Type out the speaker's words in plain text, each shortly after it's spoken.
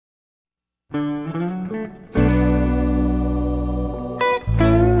I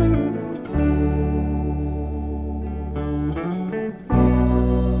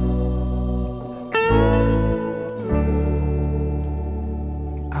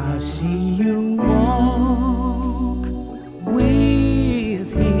see you walk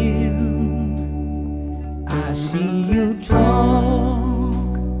with him. I see you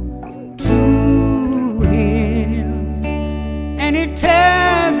talk to him, and it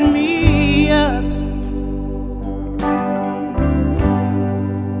tears me up.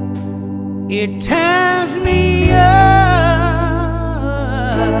 It tears me up.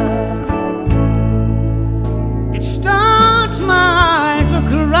 It starts my eyes are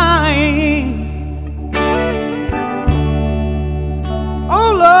crying.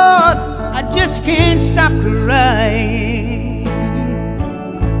 Oh Lord, I just can't stop crying.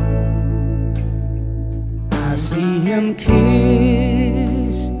 I see him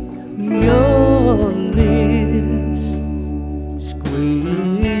kiss your lips,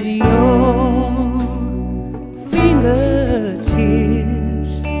 squeeze your fingertips,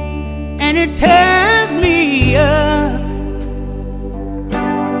 and it tears me up.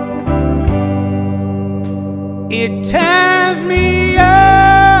 It tears me up.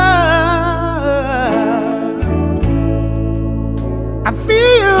 I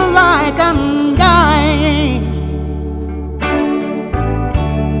feel like I'm dying.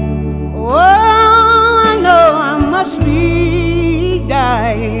 Oh, I know I must be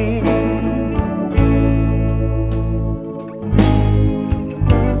dying.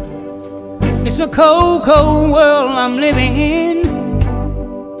 It's a cold, cold world I'm living in.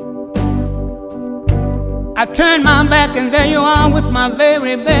 I turned my back and there you are with my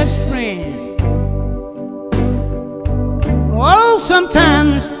very best friend. Oh,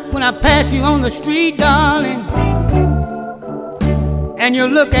 sometimes when I pass you on the street, darling, and you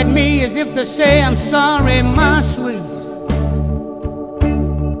look at me as if to say, I'm sorry, my sweet.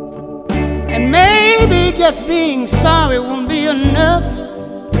 And maybe just being sorry won't be enough.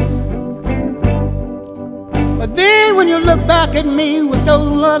 But then when you look back at me with those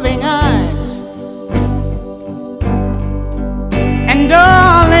loving eyes, and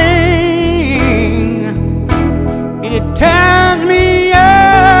darling, it tears me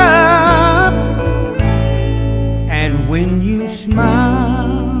up. And when you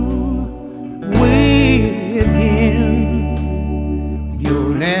smile with him,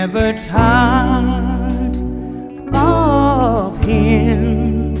 you're never tired of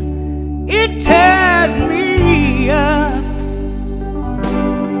him. It tears me up.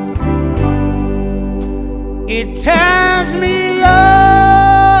 It tears me up.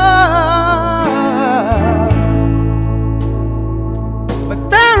 But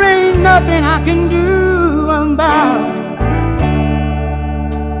there ain't nothing I can do about it.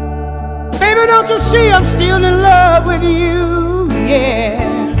 Baby, don't you see I'm still in love with you? Yeah.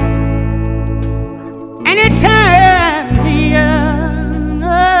 And it tears me up.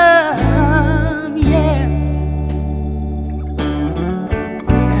 Yeah.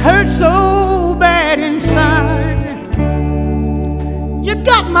 It hurts so bad inside. You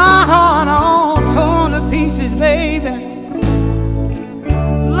got my heart all torn to pieces, baby.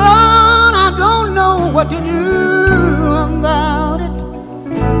 Lord, I don't know what to do about it.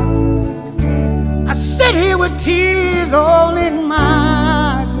 I sit here with tears all in my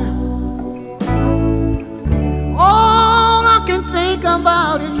eyes. All I can think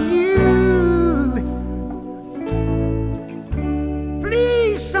about is you.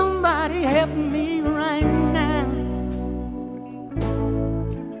 Please, somebody help me right now.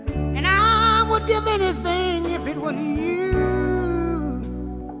 And I would give anything if it were you.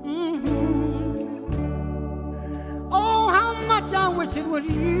 Oh, how much I wish it was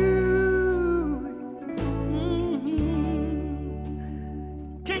you.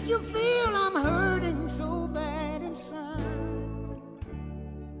 Can't you feel I'm hurting so bad inside?